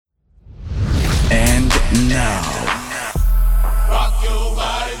Now, rock your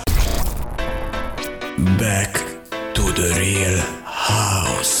body. Back to the real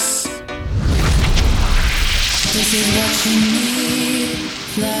house. This is what you need,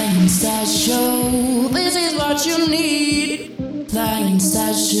 Flstar Show. This is what you need,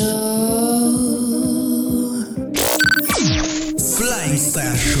 Flstar Show.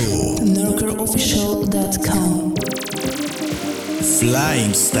 Flstar Show. NorkerOfficial.com.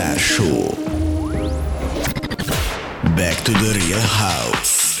 Flstar Show. Back to the real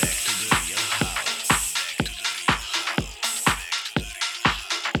house.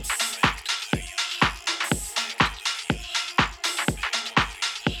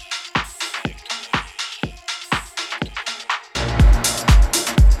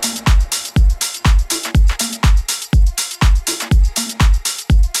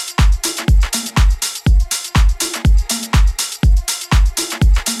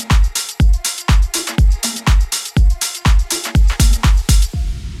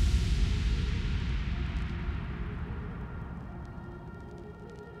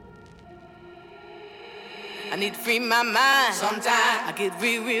 I need to free my mind. Sometimes I get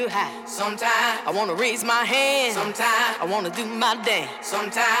real high. Sometimes I wanna raise my hand. Sometimes I wanna do my dance.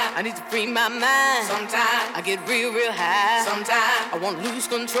 Sometimes I need to free my mind. Sometimes I get real high. Sometimes I wanna lose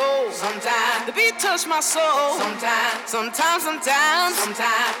control. Sometimes the beat touch my soul. Sometimes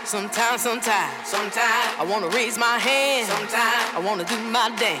I wanna raise my hand. Sometimes I wanna do my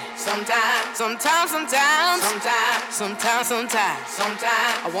dance. Sometimes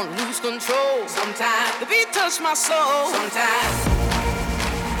I wanna lose control. Sometimes the beat touch my soul. Sometimes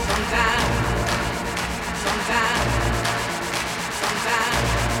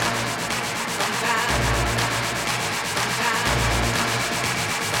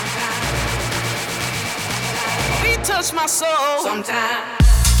beat touch my soul. Sometimes.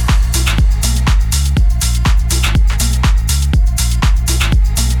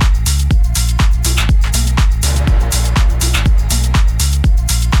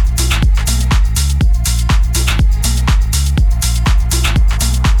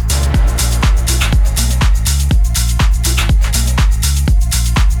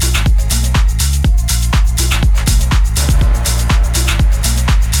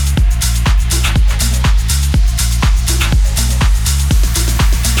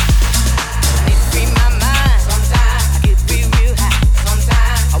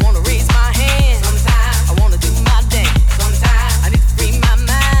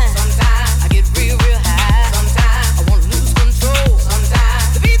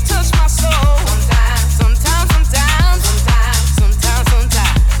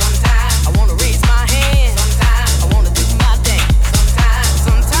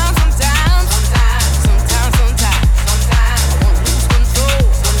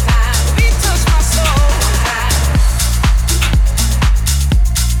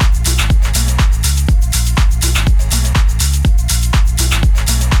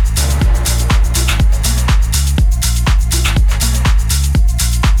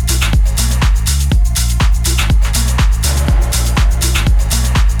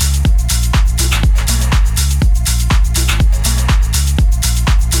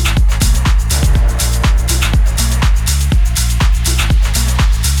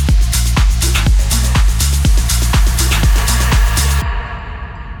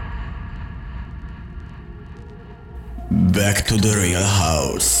 Back to the real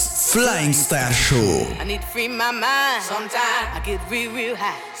house. Flstar Show. I need to free my mind. Sometimes I get real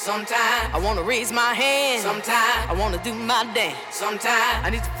high. Sometimes I wanna raise my hand. Sometimes I wanna do my dance. Sometimes I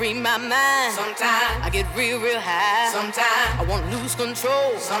need to free my mind. Sometimes I get real high. Sometimes I wanna lose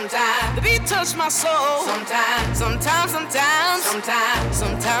control. Sometimes the beat touch my soul. Sometimes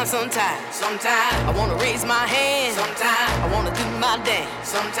I wanna raise my hand. Sometimes I wanna do my dance.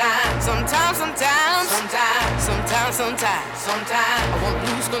 Sometimes I wanna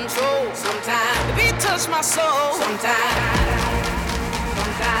lose control. Sometimes the beat touch my soul. Sometimes.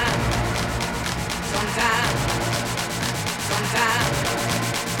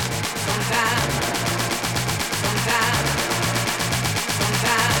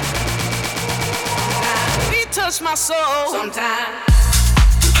 The beat touch my soul. Sometimes.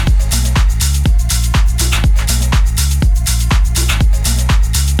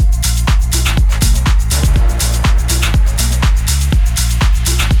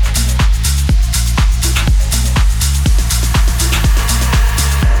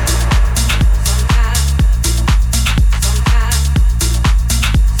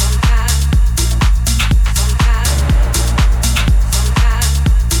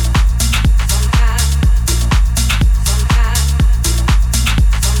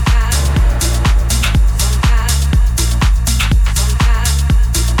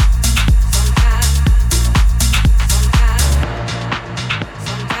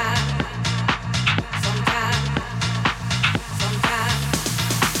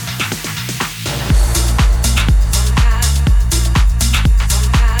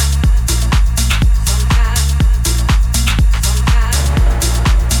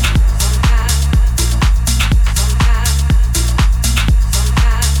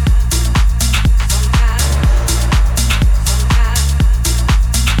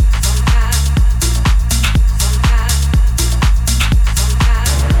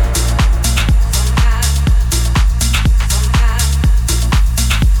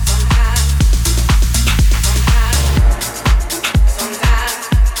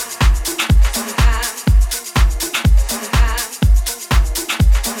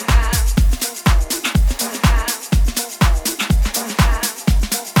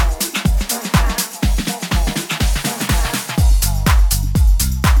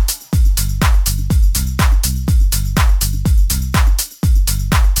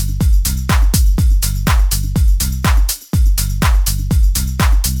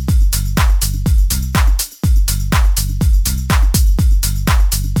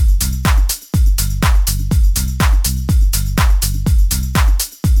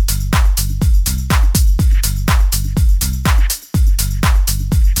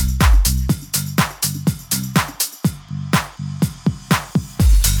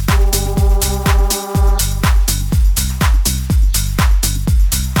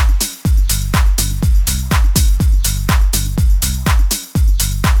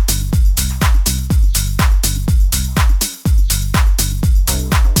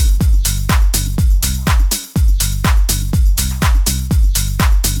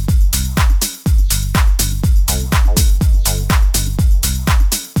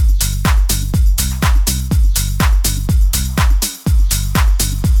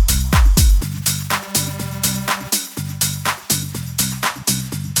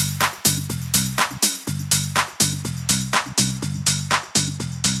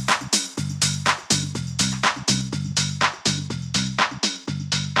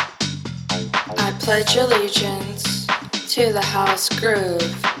 pledge allegiance to the house groove.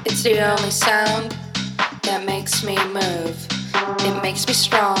 It's the only sound that makes me move. It makes me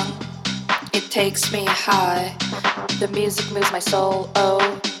strong. It takes me high. The music moves my soul,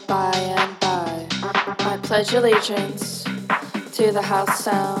 oh, by and by. I pledge allegiance to the house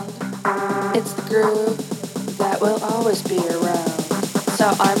sound. It's the groove that will always be around.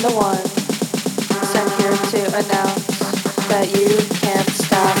 So I'm the one sent here to announce that you can't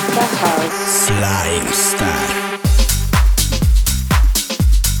stop the house. Flying Star.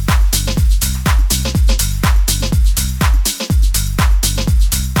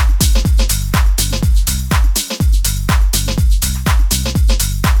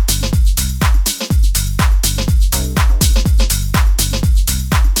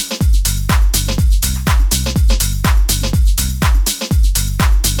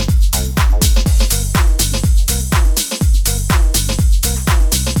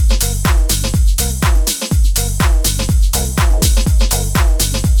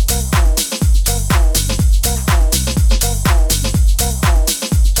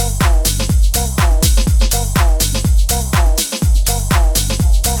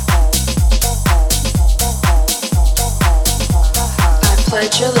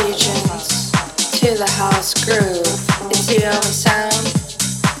 Pledge allegiance to the house groove. It's the only sound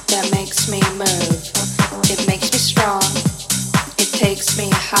that makes me move. It makes me strong. It takes me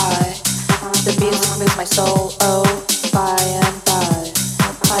high. The music moves my soul, oh, by and by.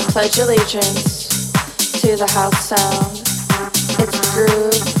 I pledge allegiance to the house sound. It's a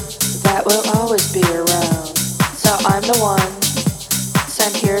groove that will always be around. So I'm the one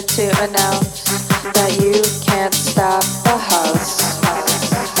sent here to announce that you can't stop the house.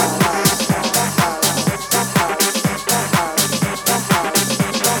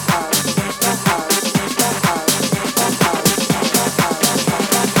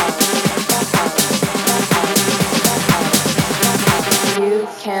 You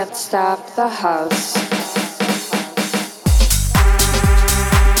can't stop the house.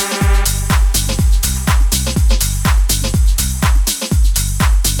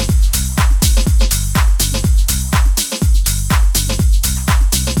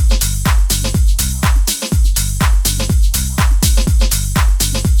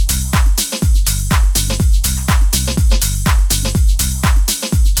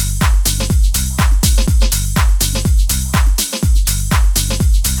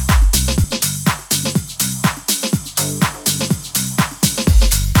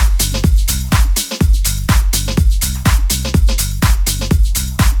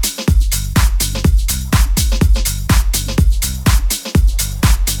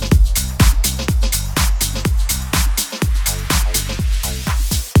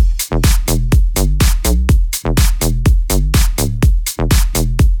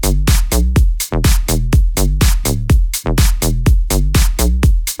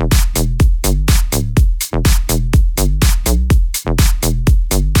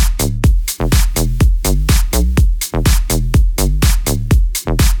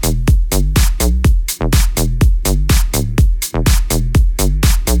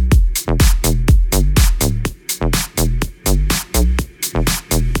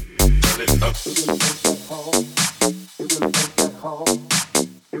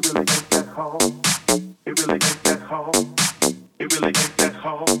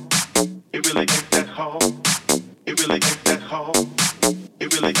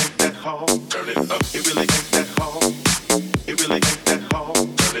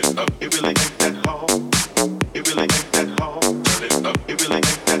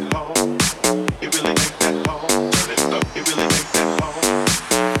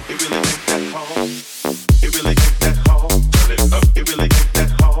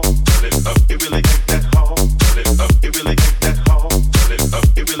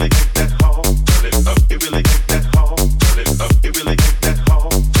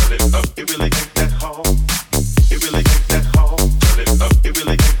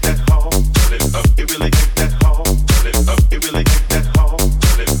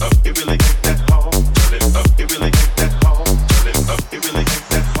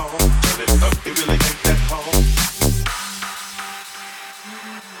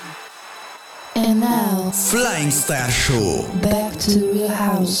 Flstar Show. Back to your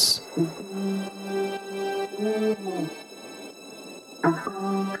house.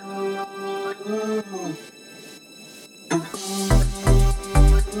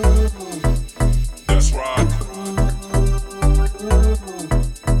 That's right.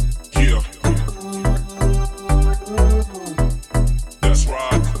 Yeah. That's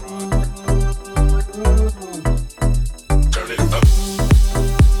right. Turn it up.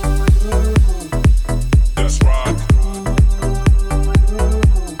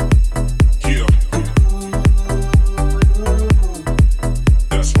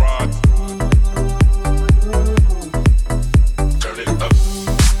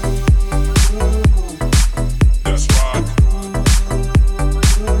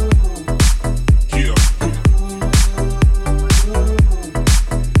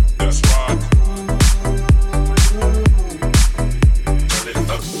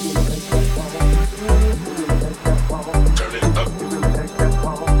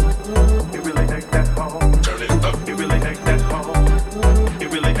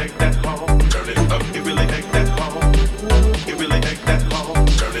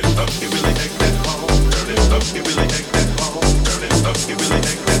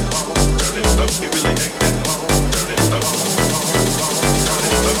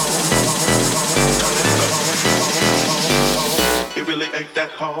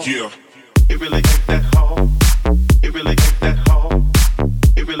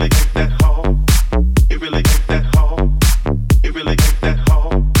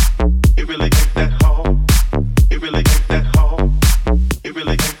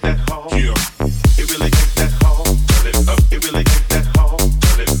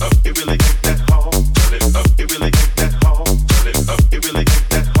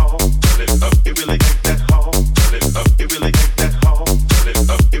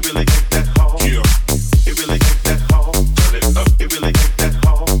 It really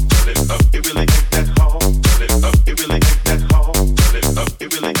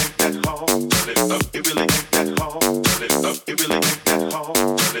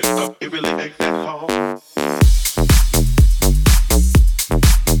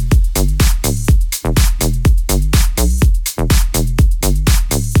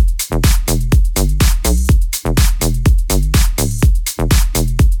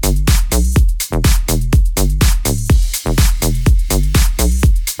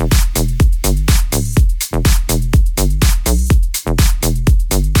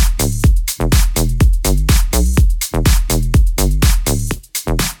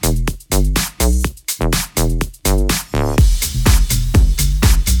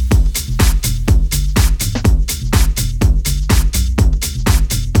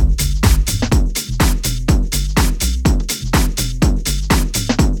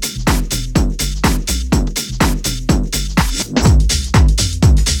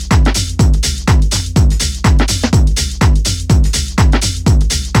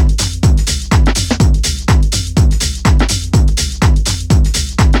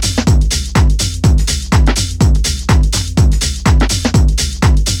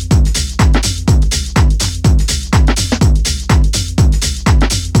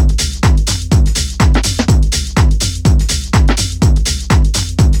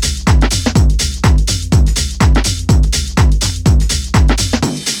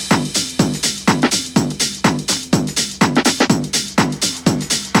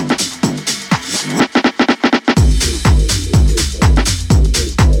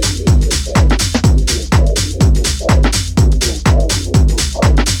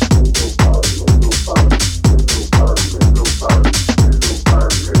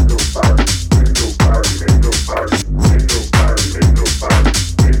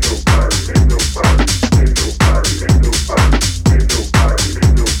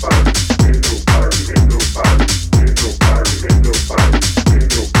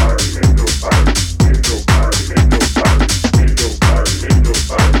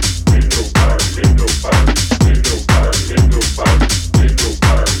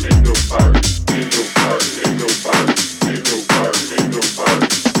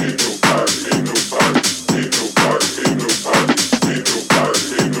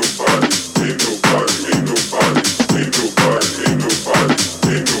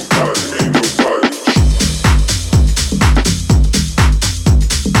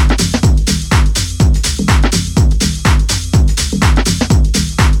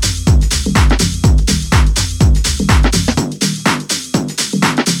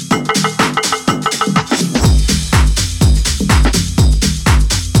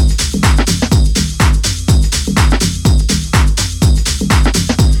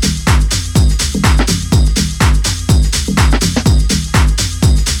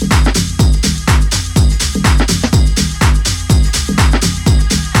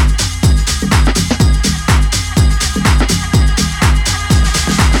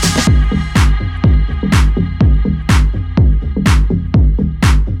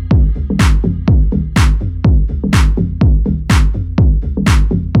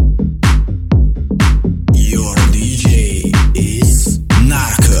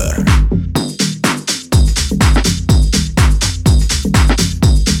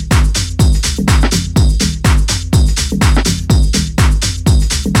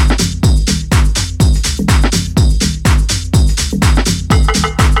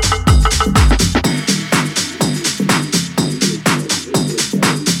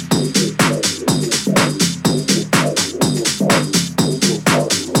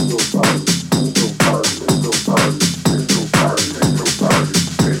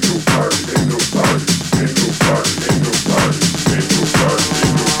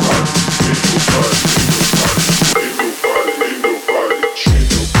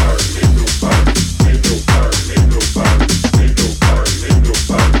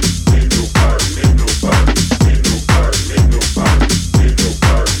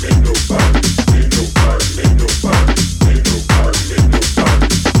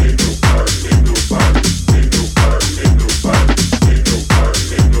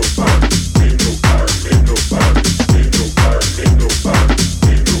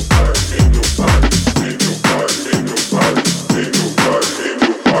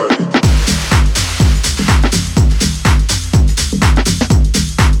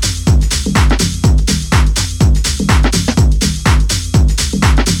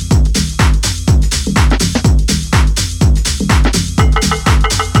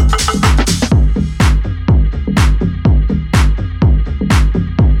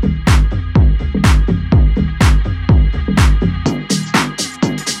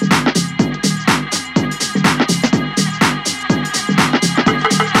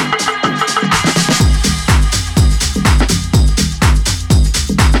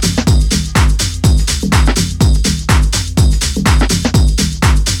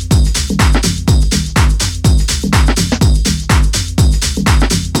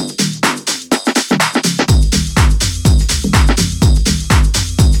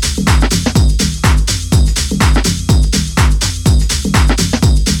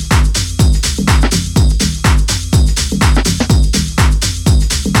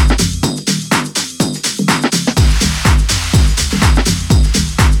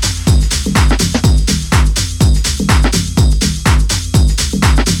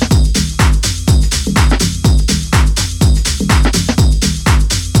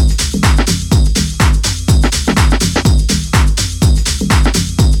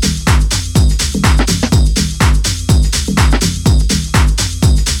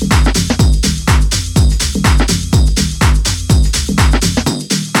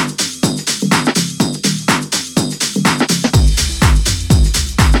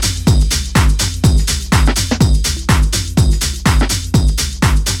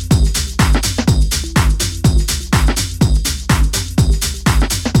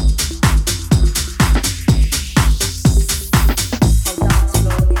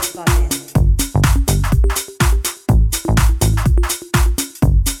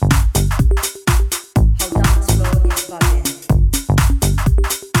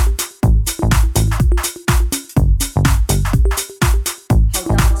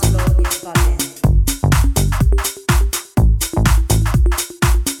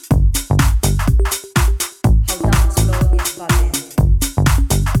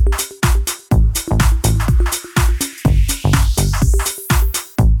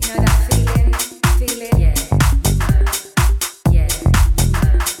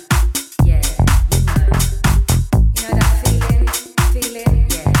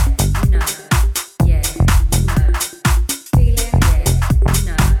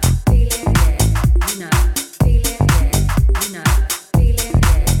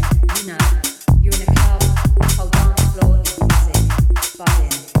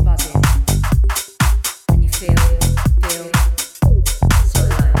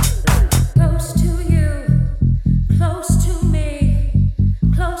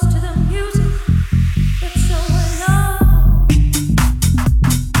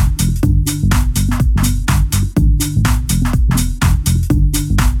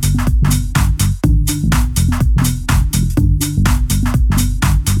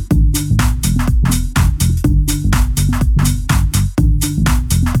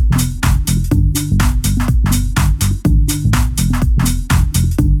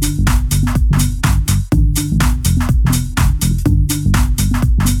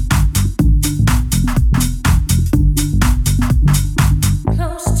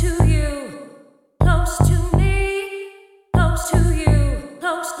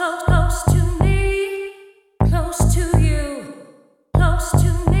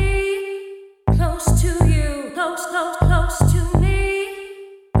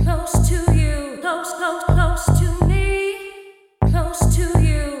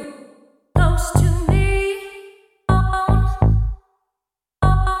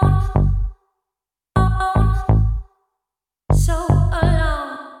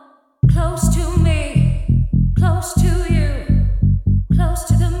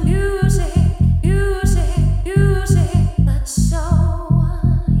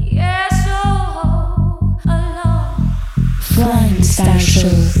Flstar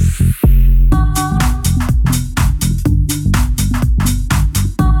Show.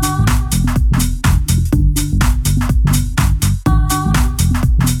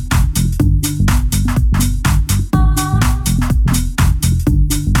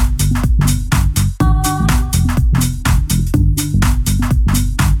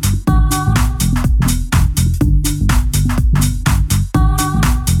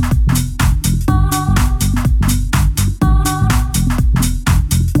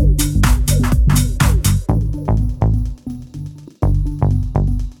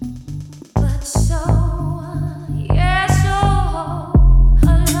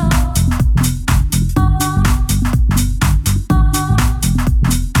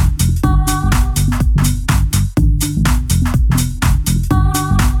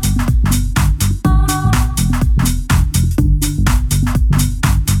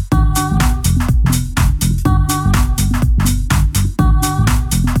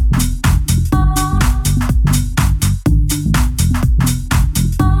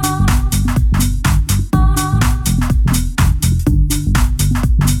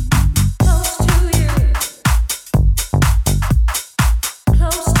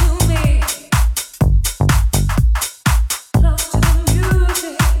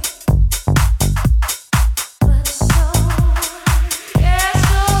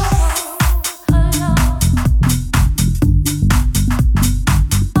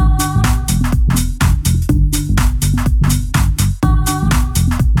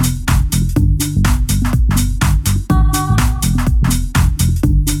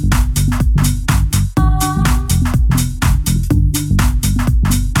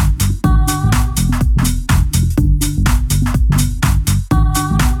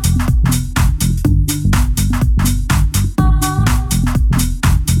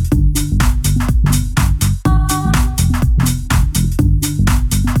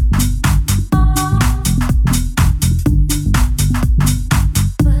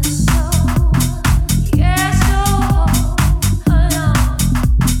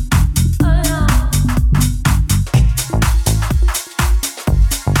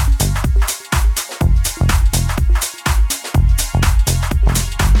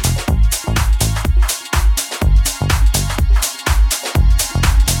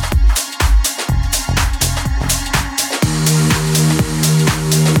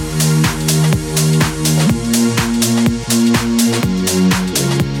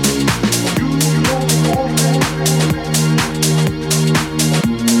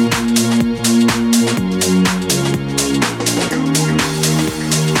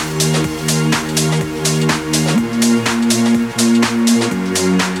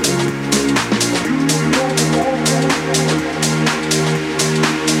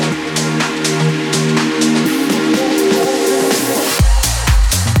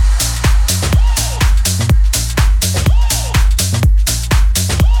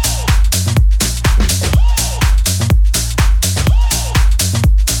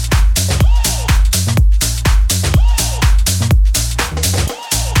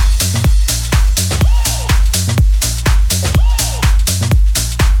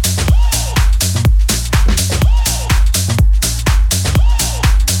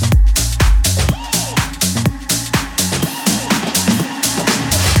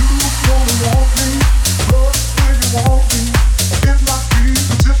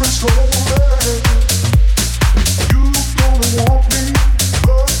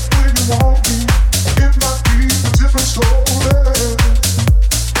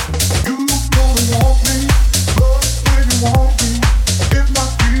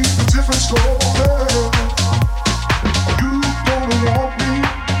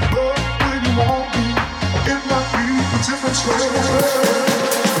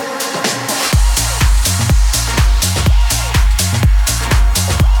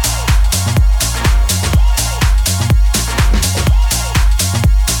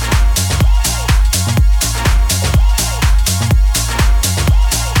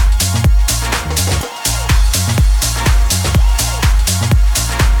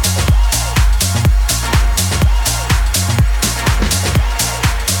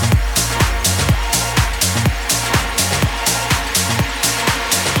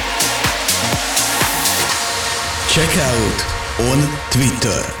 Check out on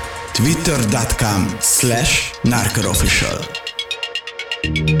Twitter. twitter.com/narkerofficial.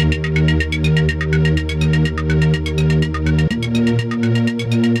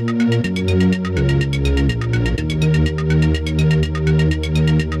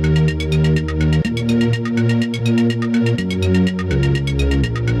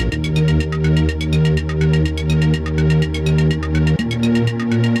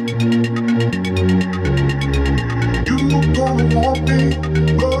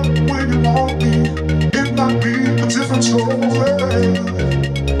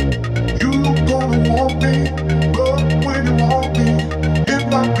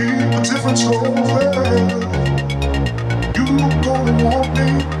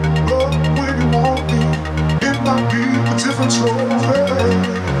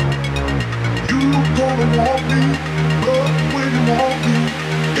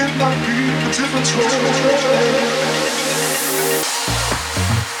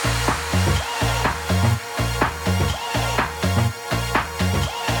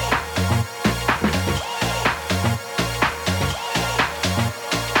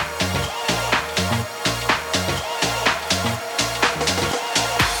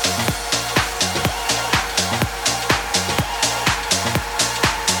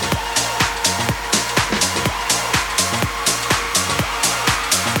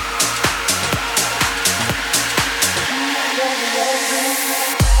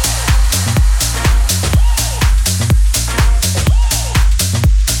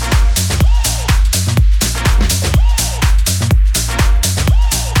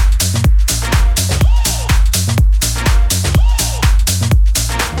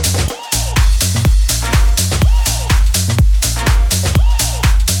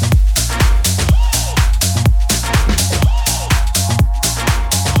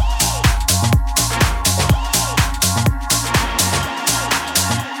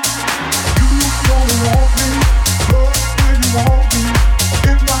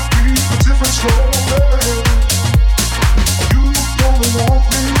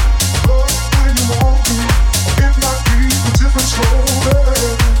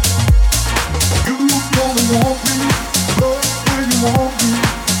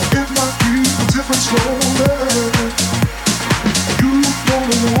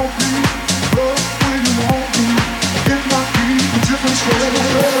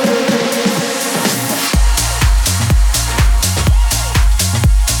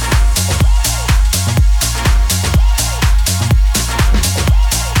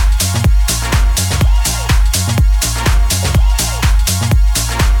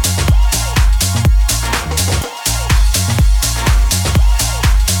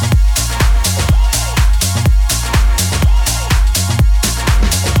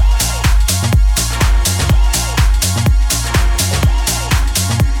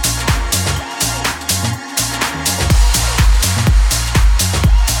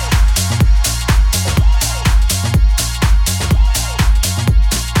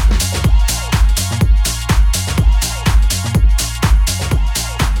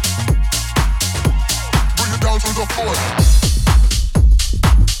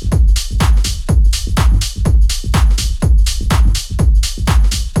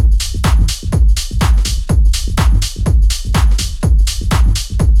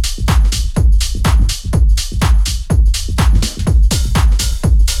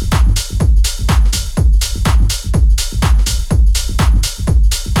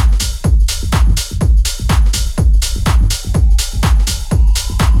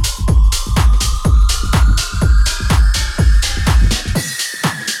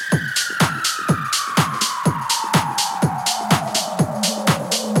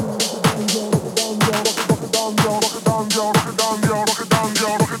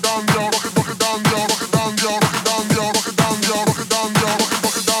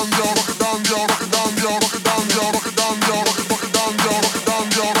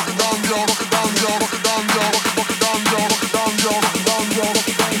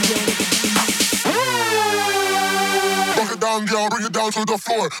 To the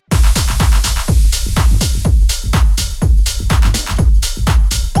floor.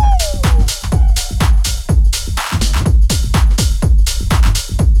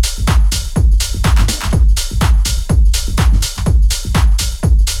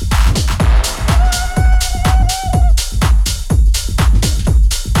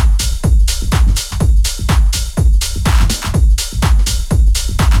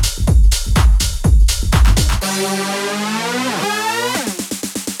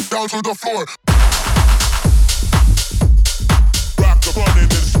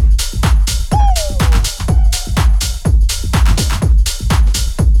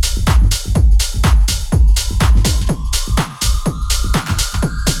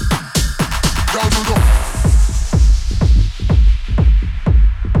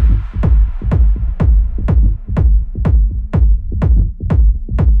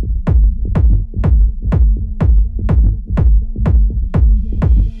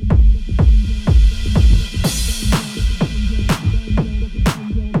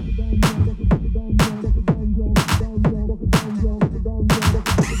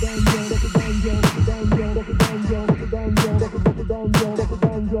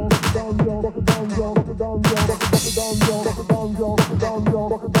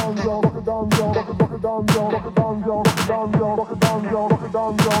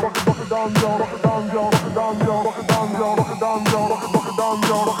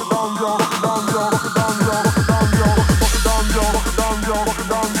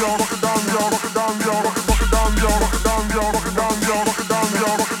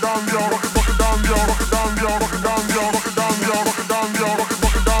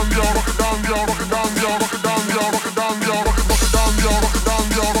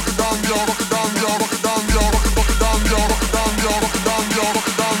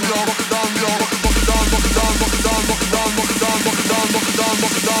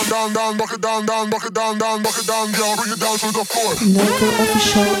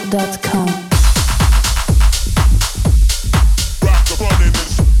 NocoOfficial.com.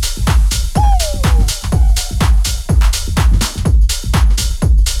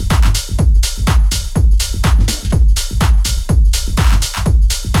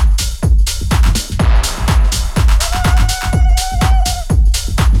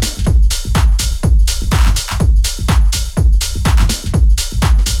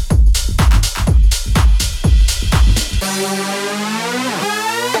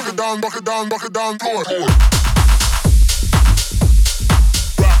 Buck it down, pour it.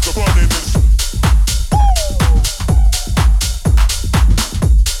 Rock the button in this.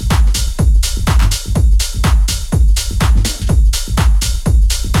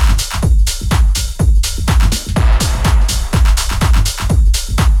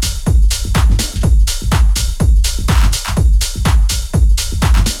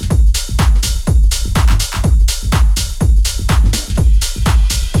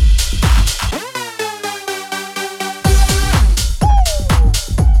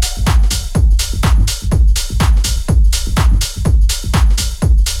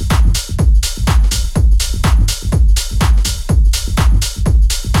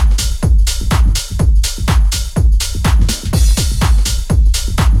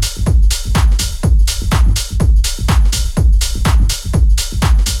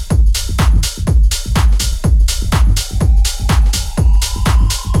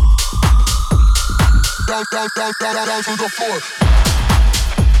 Down to the floor.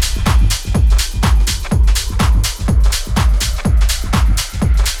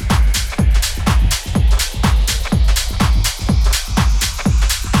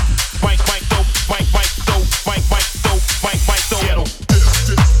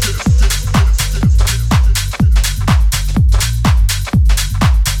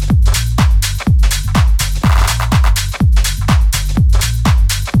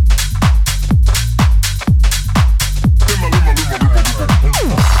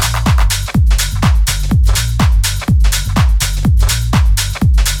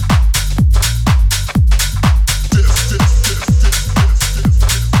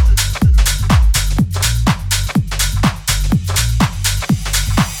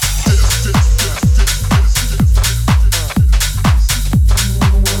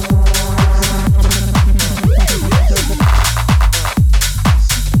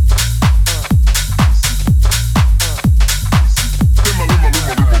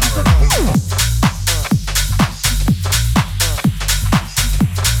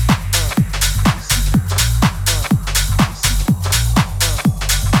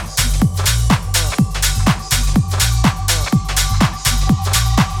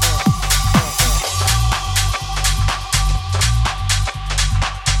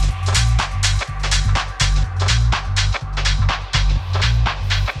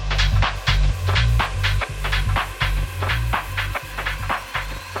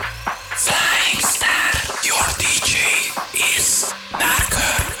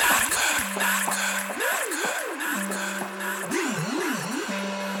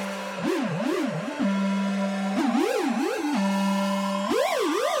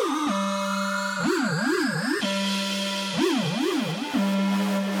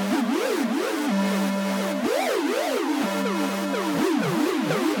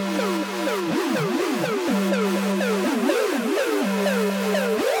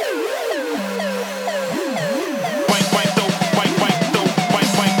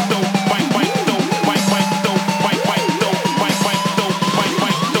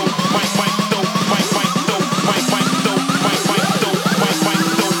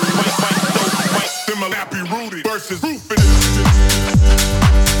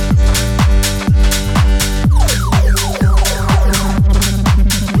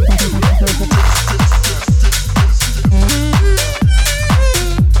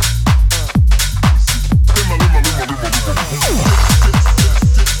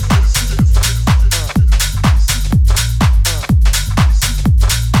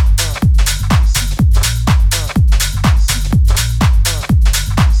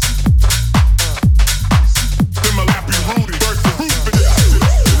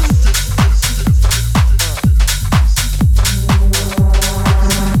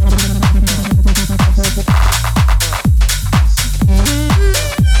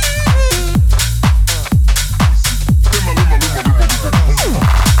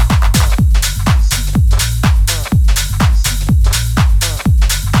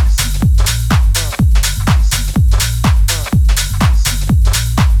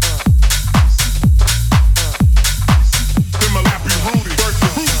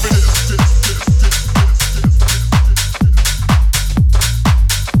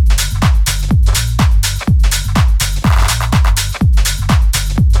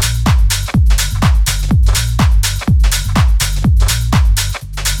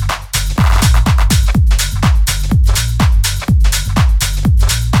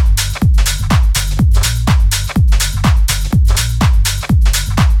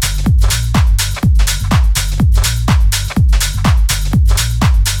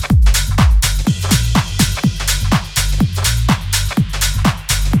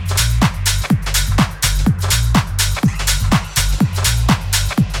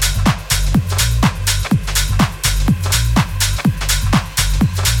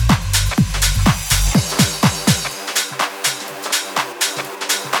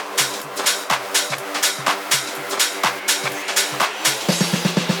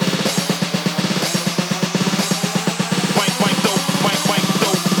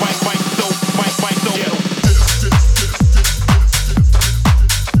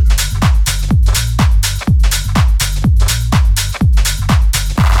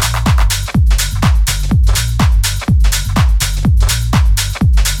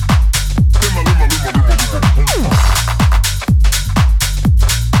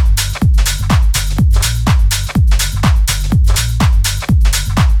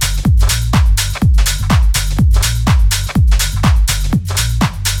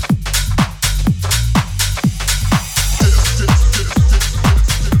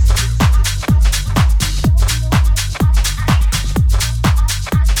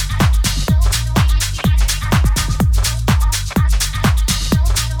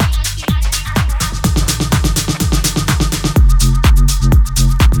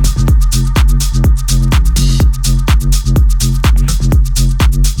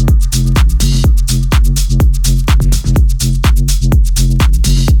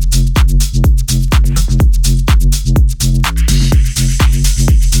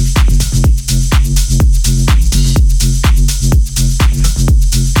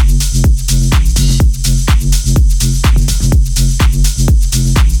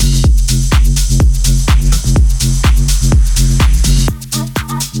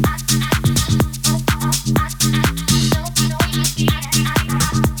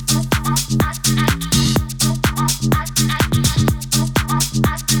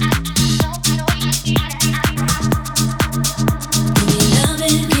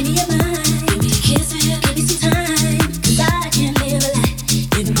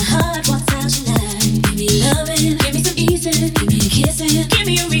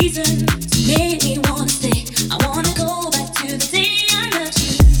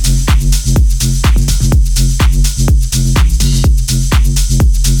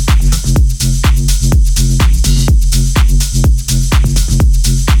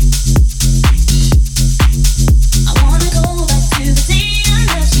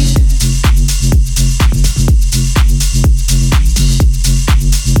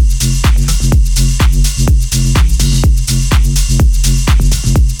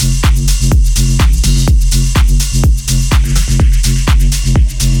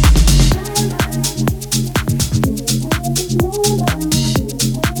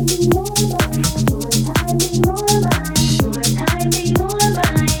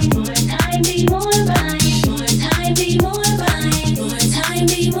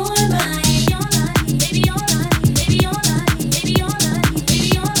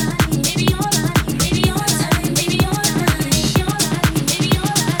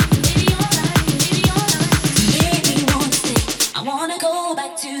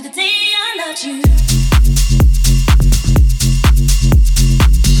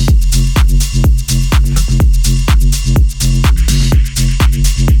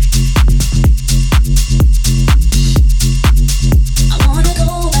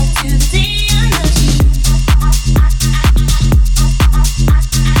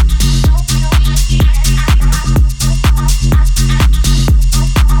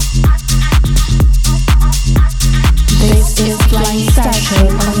 Flstar Show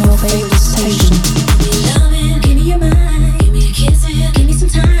on your favorite station. Give me your mind, give me a kiss, give me some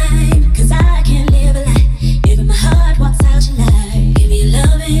time, 'cause I can't live a life if my heart walks out your life. Give me your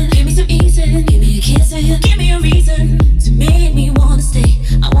loving, give me some easing, give me a kiss, give me a reason to make me wanna stay.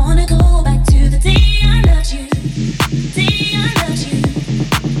 I wanna go back to the day I loved you, day I loved you,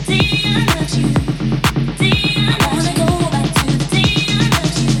 day I loved you, day I wanna go back to the day I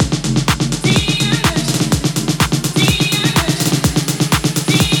loved you, day I loved you, day I loved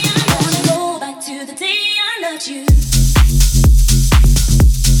you, I wanna go back to the day I loved you.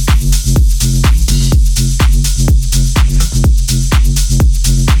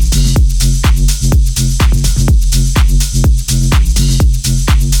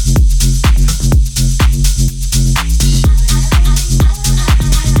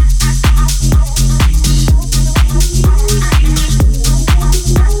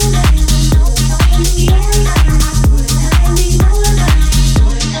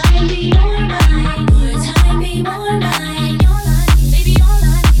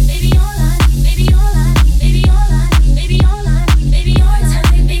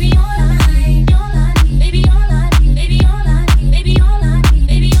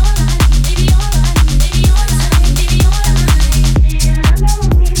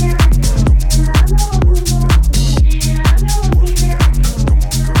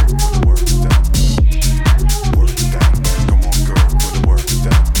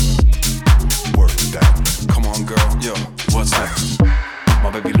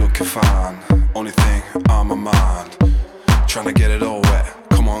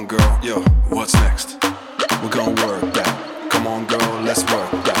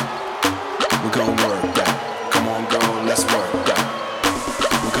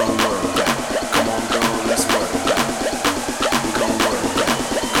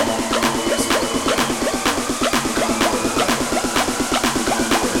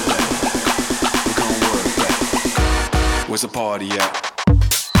 Where's the party at?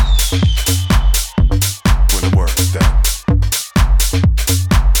 Where the work's at?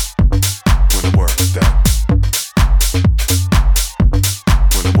 Where the work's at?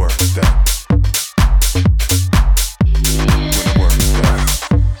 Where the work's at? Where the work's at?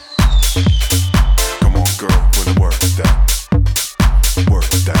 Come on, girl, where the work's at?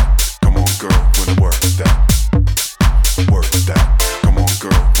 Work's at? Come on, girl, where the work's at? Work's at? Come on,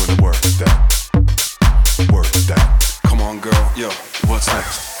 girl, where the work's at? Work's at? Come on, girl, yo, what's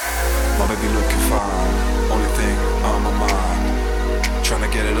next? My baby looking fine, only thing on my mind, tryna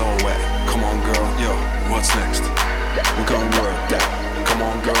get it all wet. Come on, girl, yo, what's next? We're gonna work that. Come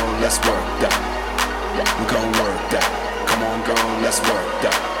on, girl, let's work that. We're gonna work that. Come on, girl, let's work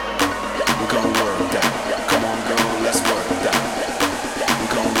that. We're gonna work that.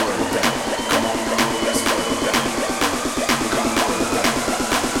 Come on, girl, let's work that. We're gonna work that. Come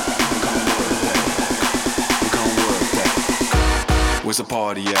on, girl, let's work that. We're gonna work that. Where's the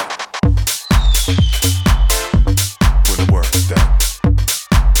party at? Where the work's at?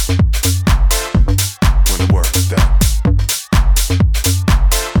 Where the work's at?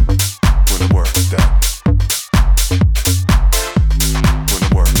 Where the work's at? Where the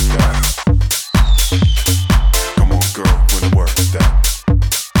work's at? Come on, girl, where the work's at?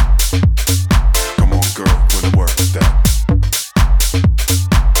 Come on, girl, where the work's at?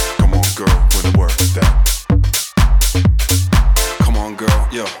 Come on, girl, where the work's at? Girl,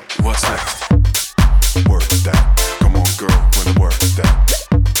 yo, what's next? Work that. Come on, girl, where the work's at?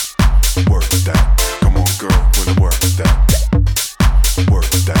 Work that. Come on, girl, where the work's at? Work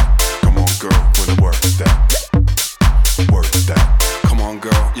that. Come on, girl, where the work's at? Work that. Come on,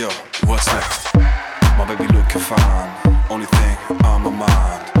 girl, yo, what's next? My baby looking fine, only thing on my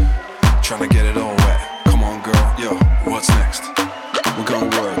mind, tryna get it all wet. Come on, girl, yo, what's next? We're gonna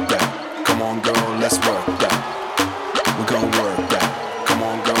work that. Come on, girl, let's work that. We're gonna work that. Come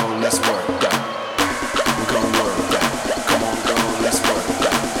on, girl, let's work that. We're gonna work that. Come on, girl, let's work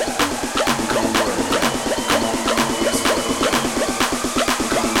that. We're gonna work that. Come on, girl, let's work that.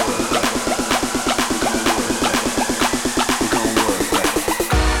 We're gonna work that. We're gonna work that.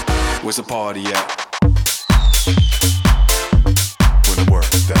 Where's the party at? Where the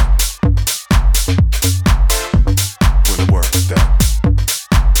work's at? Where the work's at?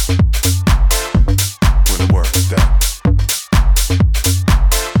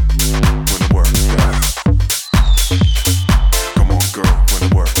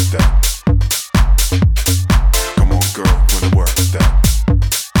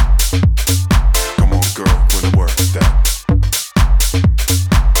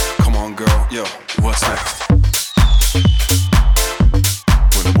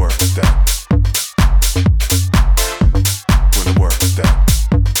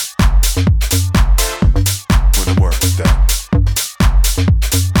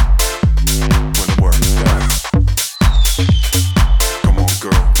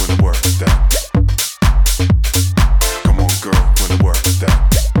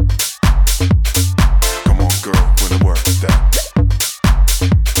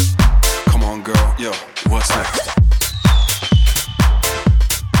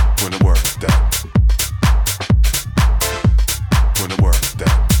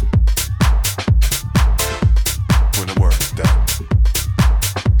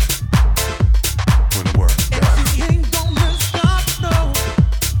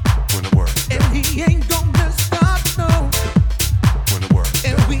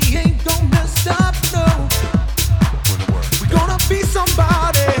 we ain't gonna stop, no. We're gonna be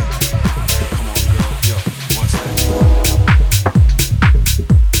somebody. Come on, girl, yo, what's that?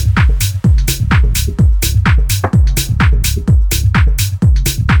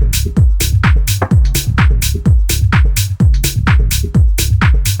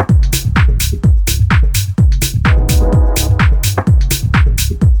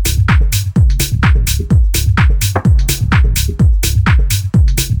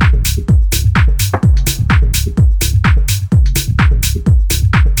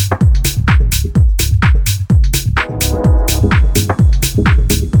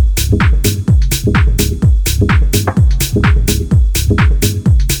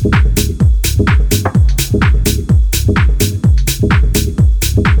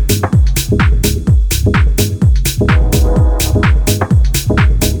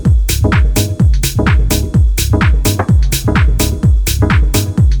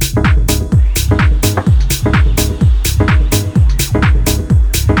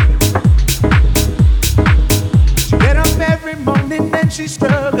 She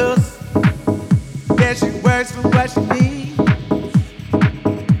struggles, yeah, she works for what she needs.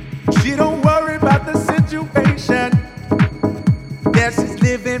 She don't worry about the situation, yeah, she's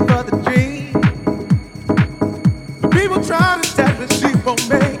living for the dream. People try to tell her she won't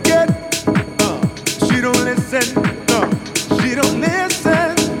make it, she don't listen, she don't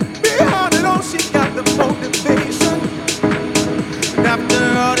listen. Behind it all, she got the motivation. And after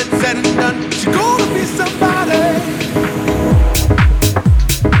all that's said and done, she gonna be somebody.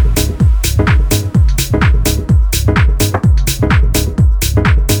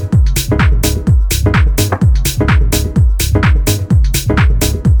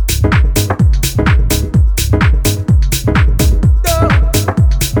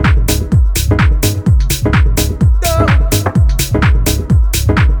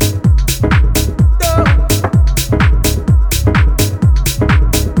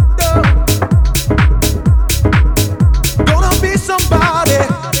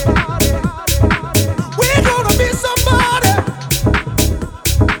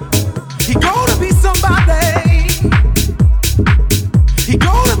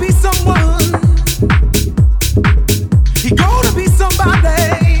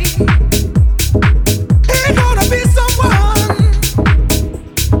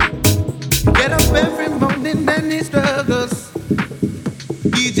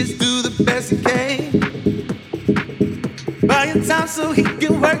 So he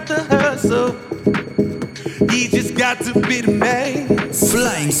can work the hustle. He just got to be the man.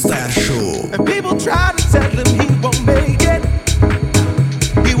 Flstar Show. And people try to tell him he won't make it.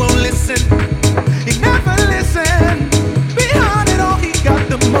 He won't listen. He never listen. Behind it all, he got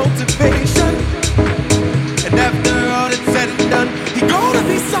the motivation. And after all that's said and done, he gonna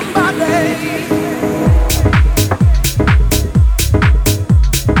be somebody.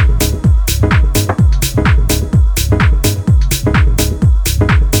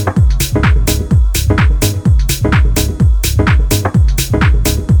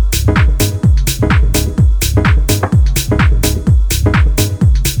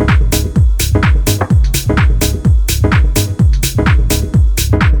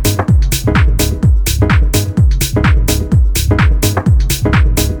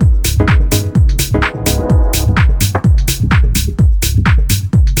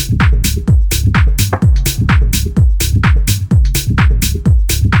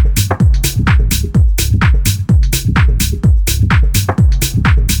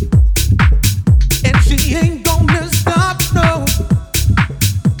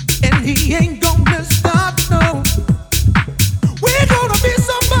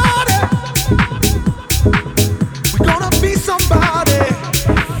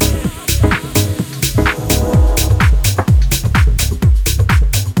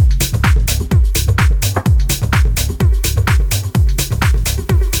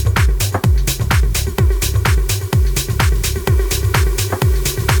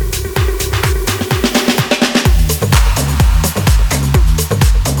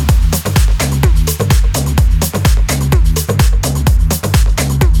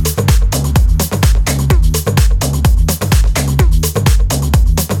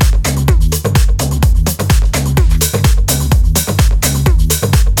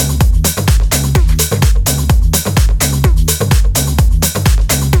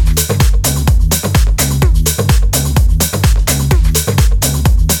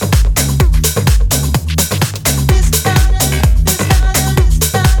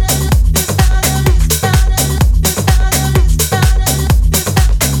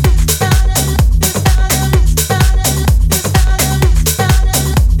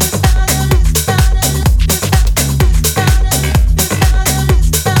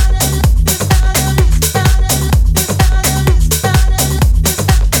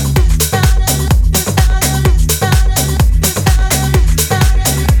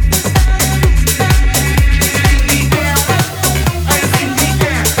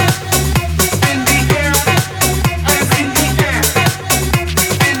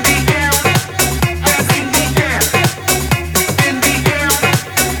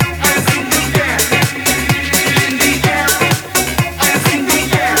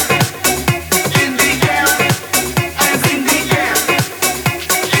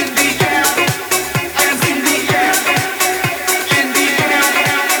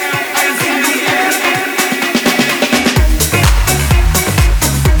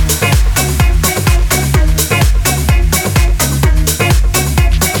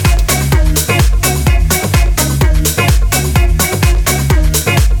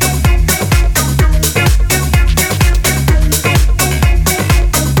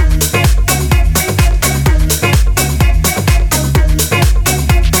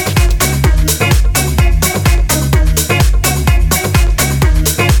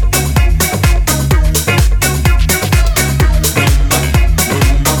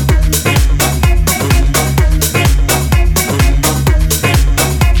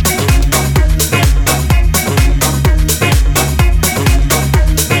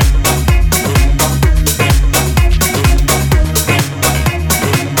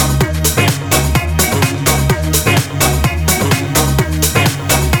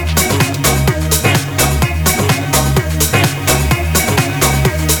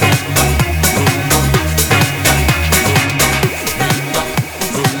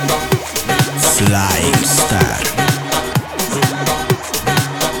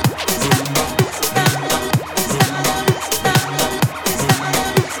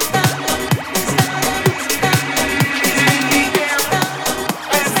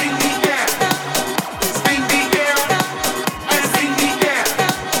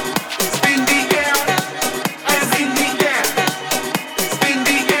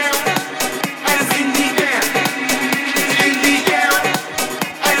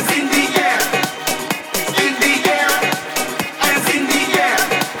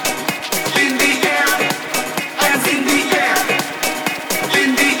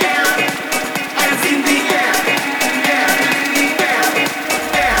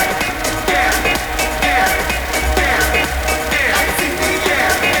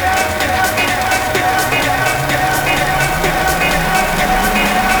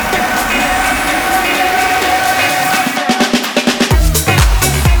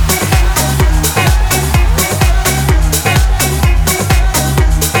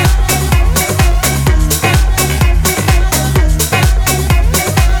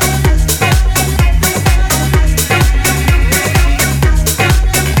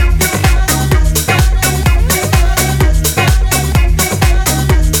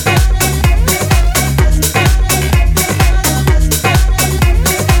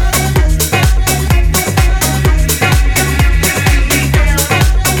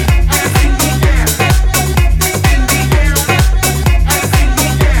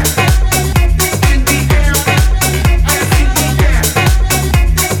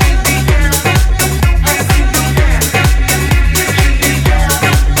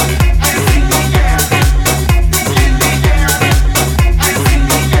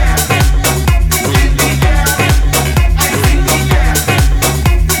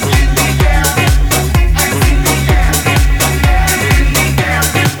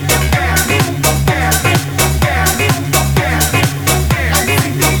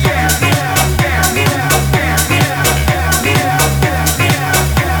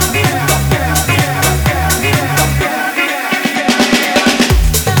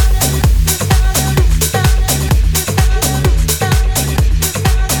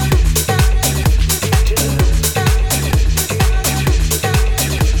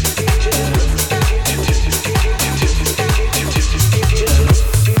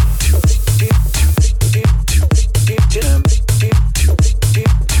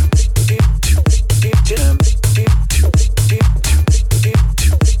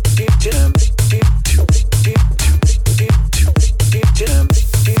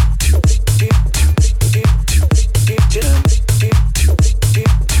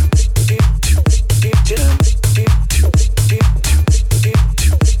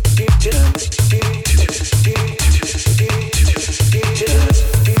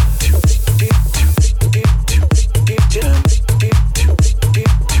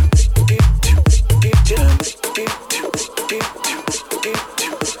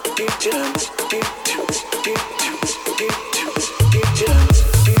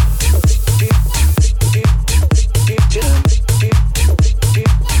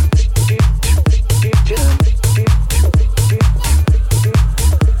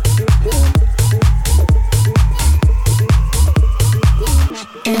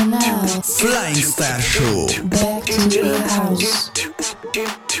 Flstar Show. Back to the house.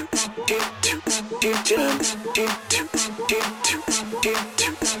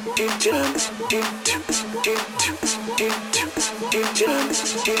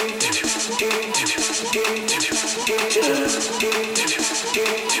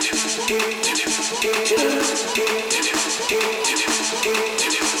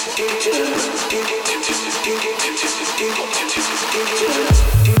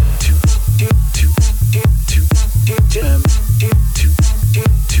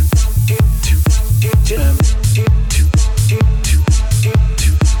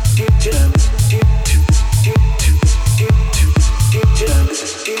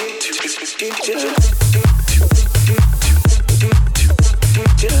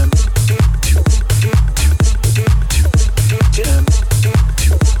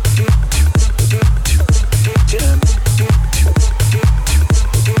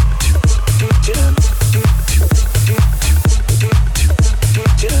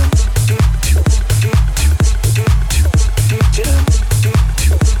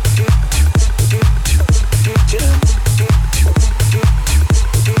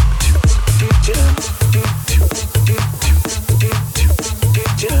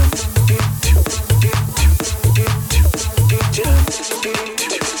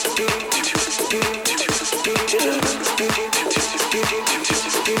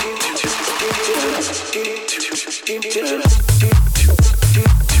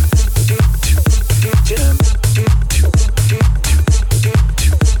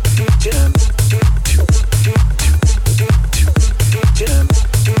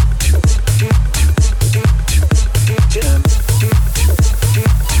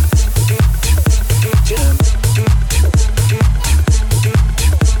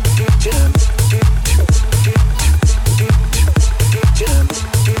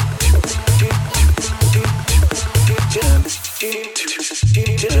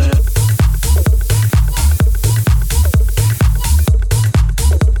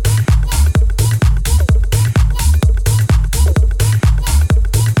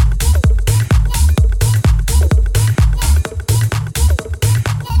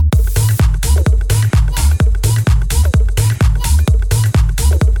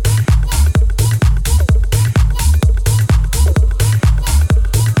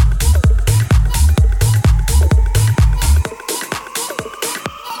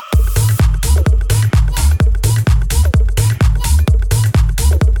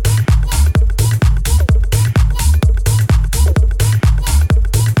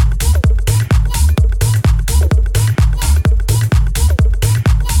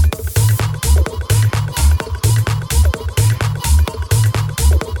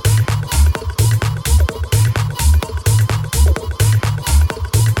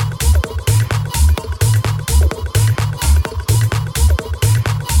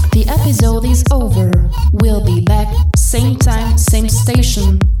 Episode is over. We'll be back same time, same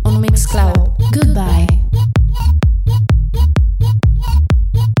station on Mixcloud. Goodbye.